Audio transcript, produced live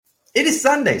It is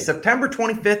Sunday, September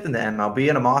 25th in the MLB,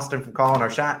 and I'm Austin from Calling Our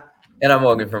Shot. And I'm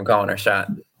Logan from Calling Our Shot.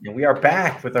 And we are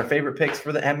back with our favorite picks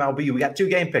for the MLB. We got 2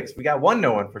 game picks. We got one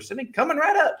no one for Sydney coming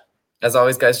right up. As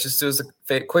always, guys, just do us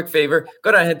a quick favor.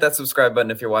 Go down and hit that subscribe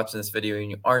button if you're watching this video and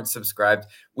you aren't subscribed.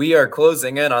 We are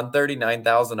closing in on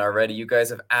 39,000 already. You guys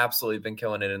have absolutely been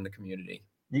killing it in the community.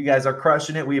 You guys are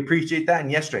crushing it. We appreciate that. And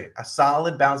yesterday, a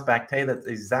solid bounce back day. That's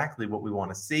exactly what we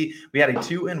want to see. We had a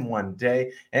 2-in-1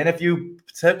 day. And if you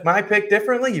took my pick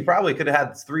differently, you probably could have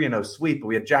had this 3-0 sweep. But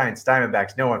we had Giants,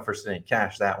 Diamondbacks, no one for Sydney.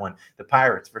 Cash that one. The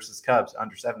Pirates versus Cubs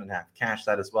under 7.5. Cash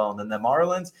that as well. And then the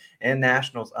Marlins and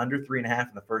Nationals under 3.5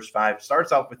 in the first 5.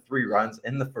 Starts off with 3 runs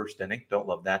in the first inning. Don't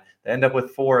love that. They end up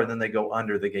with 4, and then they go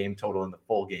under the game total in the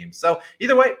full game. So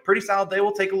either way, pretty solid day.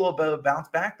 We'll take a little bit of a bounce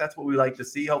back. That's what we like to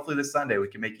see. Hopefully this Sunday we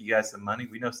can make you guys some money.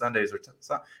 We know Sundays are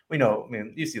we know, I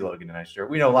mean, you see Logan in a nice shirt.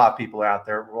 We know a lot of people are out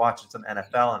there. We're watching some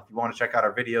NFL, and if you want to check out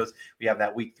our videos, we have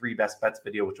that week 3 best bets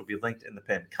video, which will be linked in the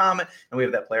pinned comment, and we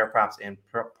have that player props and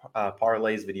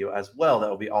parlays video as well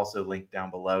that will be also linked down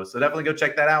below. So definitely go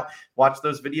check that out. Watch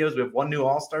those videos. We have one new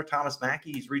All-Star, Thomas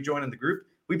Mackey. He's rejoining the group.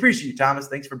 We appreciate you, Thomas.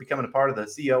 Thanks for becoming a part of the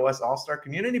COS All-Star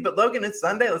community. But Logan, it's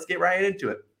Sunday. Let's get right into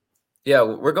it. Yeah,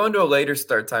 we're going to a later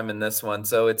start time in this one,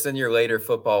 so it's in your later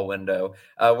football window.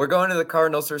 We're going to the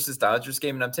Cardinals versus Dodgers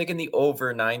game, and I'm taking the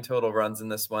over 9 total runs in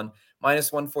this one.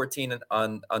 Minus 114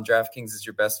 on DraftKings is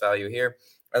your best value here.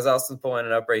 As Austin's pulling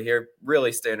it up right here,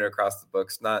 really standard across the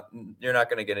books. You're not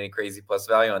going to get any crazy plus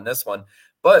value on this one,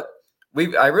 but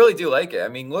I really do like it. I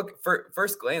mean, look, for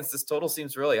first glance, this total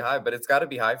seems really high, but it's got to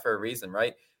be high for a reason,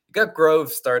 right? You got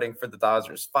Grove starting for the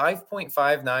Dodgers,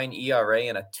 5.59 ERA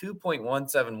and a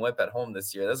 2.17 whip at home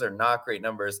this year. Those are not great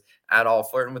numbers at all.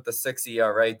 Flirting with the 6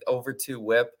 ERA, over 2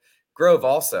 whip. Grove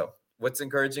also, what's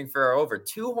encouraging for our over,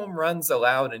 2 home runs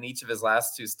allowed in each of his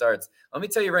last 2 starts. Let me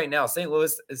tell you right now, St.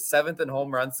 Louis is 7th in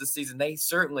home runs this season. They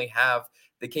certainly have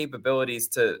the capabilities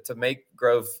to make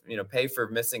Grove, pay for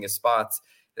missing his spots.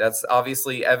 That's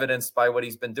obviously evidenced by what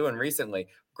he's been doing recently.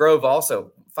 Grove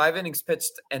also 5 innings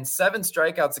pitched and 7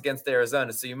 strikeouts against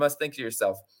Arizona. So you must think to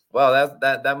yourself, well,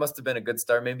 that must have been a good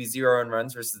start. Maybe 0 earned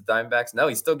runs versus the Diamondbacks. No,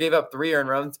 he still gave up 3 earned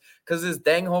runs because of his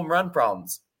dang home run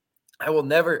problems. I will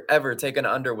never, ever take an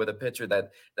under with a pitcher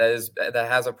that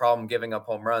has a problem giving up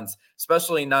home runs,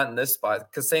 especially not in this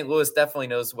spot, because St. Louis definitely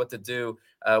knows what to do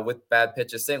with bad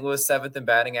pitches. St. Louis 7th in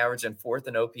batting average and 4th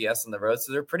in OPS on the road.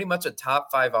 So they're pretty much a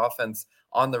top 5 offense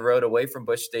on the road away from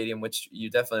Busch Stadium, which you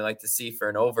definitely like to see for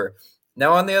an over.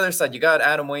 Now, on the other side, you got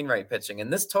Adam Wainwright pitching,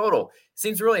 and this total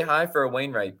seems really high for a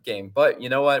Wainwright game. But you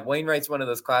know what? Wainwright's one of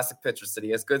those classic pitchers that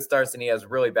he has good starts and he has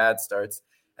really bad starts.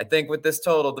 I think with this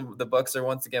total, the Bucks are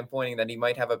once again pointing that he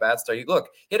might have a bad start. Look,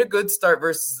 he had a good start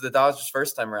versus the Dodgers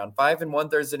first time around. 5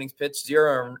 1/3 innings pitched,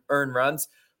 0 earned runs.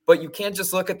 But you can't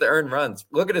just look at the earned runs.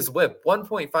 Look at his whip,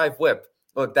 1.5 whip.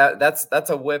 Look, that's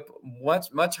a whip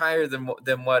much higher than what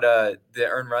the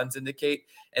earned runs indicate.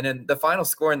 And then the final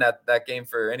score in that game,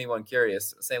 for anyone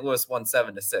curious, St. Louis won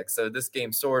 7-6. So this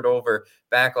game soared over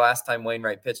back last time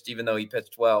Wainwright pitched, even though he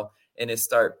pitched well in his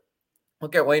start.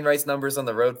 Look at Wainwright's numbers on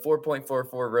the road,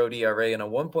 4.44 road ERA and a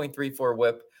 1.34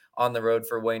 whip on the road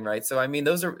for Wainwright. So, I mean,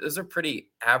 those are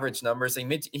pretty average numbers.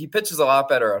 He pitches a lot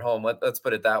better at home. Let's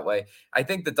put it that way. I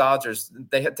think the Dodgers,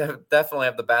 they definitely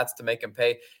have the bats to make him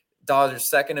pay. Dodgers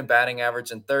 2nd in batting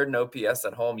average and 3rd in OPS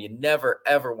at home. You never,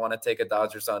 ever want to take a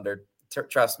Dodgers under.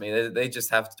 Trust me, they just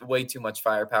have way too much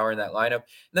firepower in that lineup.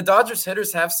 And the Dodgers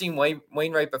hitters have seen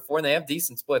Wainwright before, and they have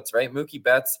decent splits, right? Mookie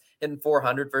Betts hitting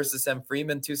 400 versus Sam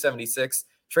Freeman, 276.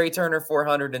 Trey Turner,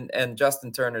 400, and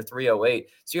Justin Turner, 308.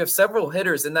 So you have several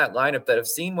hitters in that lineup that have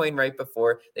seen Wainwright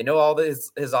before. They know all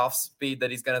his off speed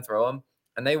that he's going to throw him.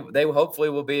 And they hopefully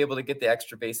will be able to get the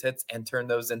extra base hits and turn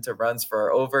those into runs for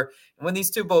our over. And when these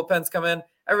 2 bullpens come in,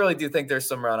 I really do think there's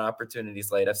some run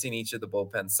opportunities late. I've seen each of the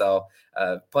bullpens sell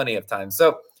plenty of times.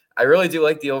 So I really do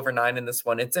like the over 9 in this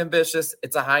one. It's ambitious.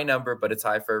 It's a high number, but it's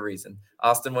high for a reason.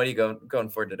 Austin, what are you going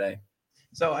for today?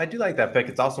 So I do like that pick.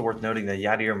 It's also worth noting that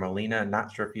Yadier Molina,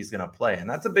 not sure if he's going to play. And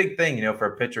that's a big thing, for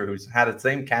a pitcher who's had the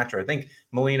same catcher. I think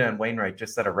Molina and Wainwright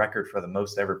just set a record for the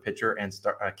most ever pitcher and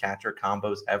catcher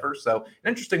combos ever. So an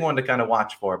interesting one to kind of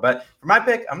watch for. But for my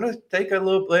pick, I'm going to take a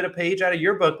little bit of page out of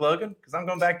your book, Logan, because I'm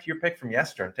going back to your pick from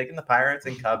yesterday. I'm taking the Pirates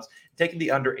and Cubs, taking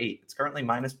the under 8. It's currently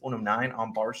minus 109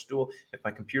 on Barstool. If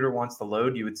my computer wants to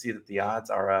load, you would see that the odds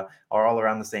are all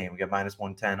around the same. We got minus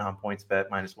 110 on PointsBet,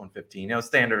 minus 115,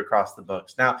 standard across the books.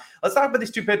 Now, let's talk about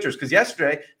these 2 pitchers, because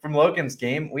yesterday from Logan's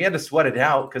game, we had to sweat it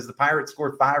out because the Pirates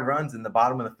scored 5 runs in the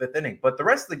bottom of the 5th inning. But the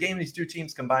rest of the game, these 2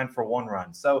 teams combined for 1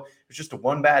 run. So it was just a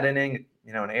 1 bad inning.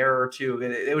 an error or two.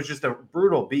 It was just a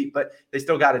brutal beat, but they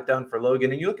still got it done for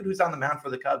Logan. And you look at who's on the mound for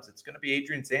the Cubs. It's going to be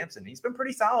Adrian Sampson. He's been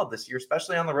pretty solid this year,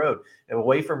 especially on the road,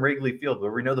 away from Wrigley Field,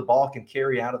 where we know the ball can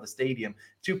carry out of the stadium.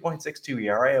 2.62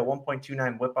 ERA, a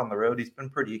 1.29 whip on the road. He's been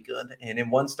pretty good. And in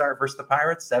one start versus the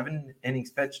Pirates, 7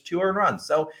 innings pitched, 2 earned runs.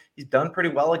 So he's done pretty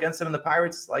well against them. And the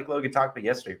Pirates, like Logan talked about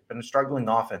yesterday, been a struggling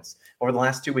offense over the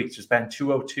last 2 weeks. Just been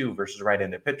 202 versus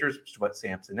right-handed pitchers, which is what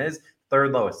Sampson is.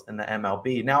 Third lowest in the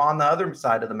MLB. Now, on the other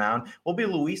side of the mound will be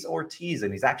Luis Ortiz,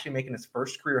 and he's actually making his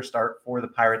first career start for the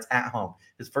Pirates at home.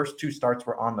 His first 2 starts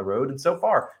were on the road, and so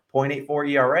far, 0.84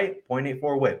 ERA,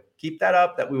 0.84 whip. Keep that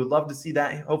up. That we would love to see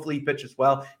that. Hopefully, he pitches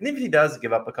well. And if he does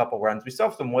give up a couple runs, we still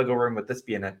have some wiggle room with this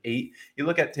being at 8. You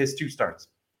look at his 2 starts.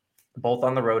 Both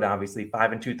on the road, obviously,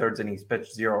 5 2/3 innings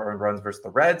pitched, 0 earned runs versus the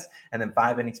Reds, and then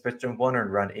 5 innings pitched and 1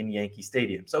 earned run in Yankee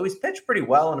Stadium. So he's pitched pretty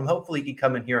well, and I'm hopefully he can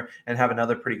come in here and have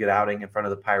another pretty good outing in front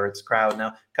of the Pirates crowd.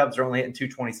 Now, Cubs are only hitting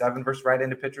 227 versus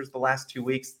right-handed pitchers the last 2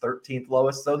 weeks, 13th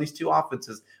lowest. So these 2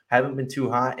 offenses haven't been too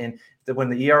hot, and when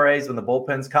the ERAs, when the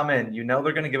bullpens come in,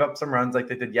 they're going to give up some runs like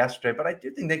they did yesterday, but I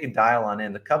do think they can dial on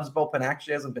in. The Cubs bullpen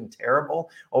actually hasn't been terrible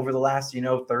over the last,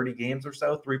 30 games or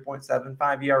so,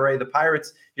 3.75 ERA. The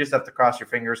Pirates, you just have to cross your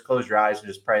fingers, close your eyes, and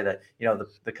just pray that,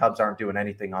 the Cubs aren't doing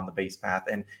anything on the base path,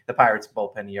 and the Pirates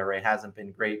bullpen ERA hasn't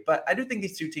been great, but I do think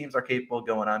these 2 teams are capable of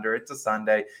going under. It's a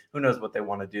Sunday. Who knows what they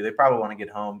want to do? They probably want to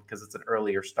get home because it's an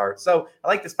earlier start. So I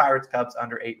like this Pirates Cubs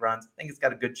under 8 runs. I think it's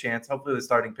got a good chance. Hopefully the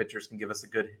starting pitchers can give us a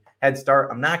good head start.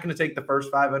 I'm not going to take the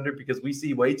first 5 under because we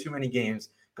see way too many games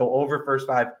go over first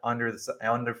 5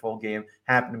 under full game.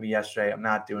 Happened to me yesterday. I'm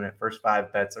not doing it. First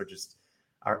 5 bets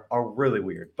are really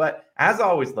weird. But as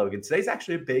always, Logan, today's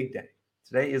actually a big day.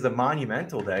 Today is a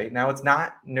monumental day. Now, it's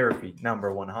not Nerfy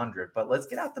number 100, but let's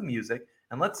get out the music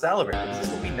and let's celebrate. This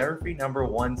will be Nerfy number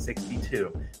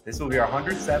 162. This will be our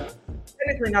 107th,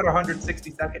 technically not our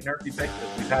 162nd Nerfy pick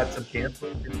because we've had some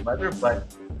canceling in weather, but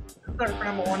this is our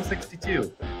number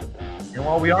 162. And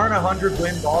while we aren't a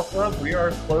 100-win ball club, we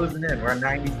are closing in. We're at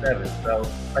 97. So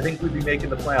I think we'd be making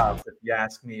the playoffs if you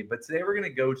ask me. But today we're going to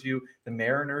go to the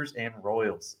Mariners and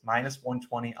Royals. Minus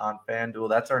 120 on FanDuel.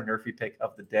 That's our Nerfy pick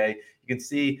of the day. You can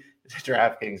see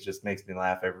DraftKings just makes me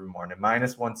laugh every morning.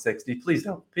 Minus 160. Please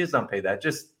don't pay that.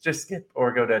 Just skip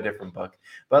or go to a different book.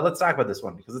 But let's talk about this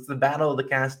one because it's the battle of the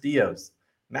Castillos.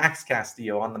 Max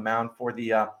Castillo on the mound for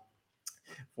the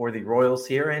Royals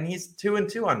here, and he's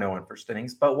 2-2 on no-win first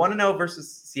innings, but 1-0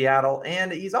 versus Seattle,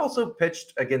 and he's also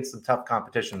pitched against some tough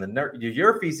competition. The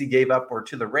Yerfes he gave up were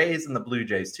to the Rays and the Blue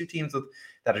Jays, 2 teams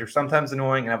that are sometimes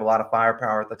annoying and have a lot of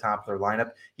firepower at the top of their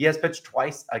lineup. He has pitched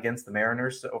twice against the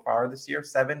Mariners so far this year,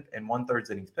 7 1/3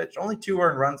 innings pitched, only 2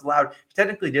 earned runs allowed. He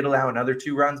technically did allow another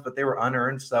 2 runs, but they were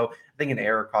unearned, so I think an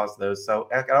error caused those. So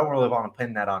I don't really want to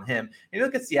pin that on him. And you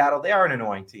look at Seattle, they are an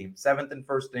annoying team. 7th and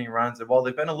first inning runs. And while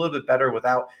they've been a little bit better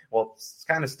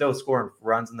kind of still scoring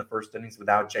runs in the first innings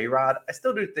without J-Rod, I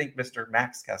still do think Mr.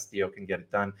 Max Castillo can get it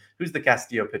done. Who's the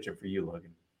Castillo pitcher for you,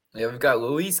 Logan? Yeah, we've got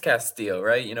Luis Castillo,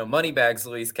 right? Moneybags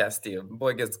Luis Castillo.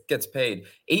 Boy gets paid.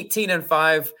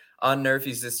 18-5 on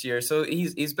Nerfies this year. So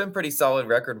he's been pretty solid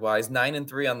record-wise.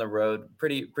 9-3 on the road.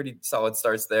 Pretty solid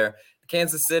starts there.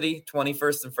 Kansas City,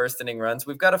 21st and first inning runs.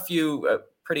 We've got a few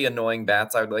pretty annoying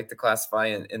bats I would like to classify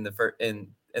in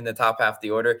the top half of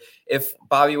the order. If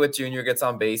Bobby Witt Jr. gets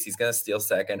on base, he's going to steal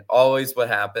second. Always what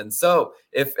happens. So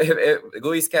if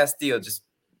Luis Castillo just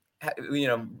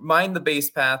mind the base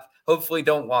path, hopefully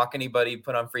don't walk anybody,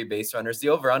 put on free base runners. The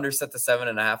over-under set to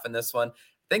 7.5 in this one. I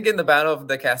think in the battle of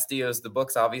the Castillos, the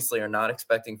books obviously are not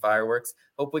expecting fireworks.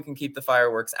 Hope we can keep the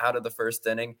fireworks out of the first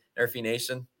inning. Nerfy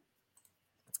Nation,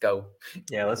 let's go.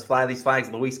 Yeah, let's fly these flags.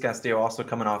 Luis Castillo also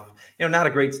coming off, not a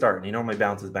great start. And he normally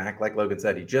bounces back. Like Logan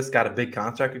said, he just got a big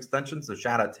contract extension. So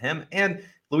shout out to him. And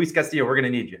Luis Castillo, we're going to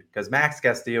need you because Max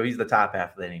Castillo, he's the top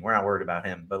half of the inning. We're not worried about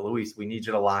him. But Luis, we need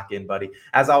you to lock in, buddy.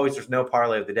 As always, there's no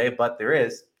parlay of the day, but there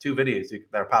is 2 videos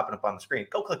that are popping up on the screen.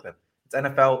 Go click them. It's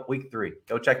NFL Week 3.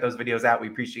 Go check those videos out. We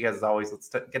appreciate you guys as always. Let's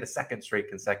get a second straight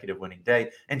consecutive winning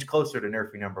day and closer to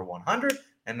Nerfy number 100.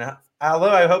 And although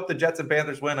I hope the Jets and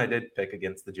Panthers win, I did pick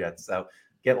against the Jets. So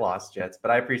get lost, Jets.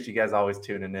 But I appreciate you guys always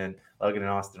tuning in. Logan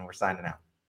and Austin, we're signing out.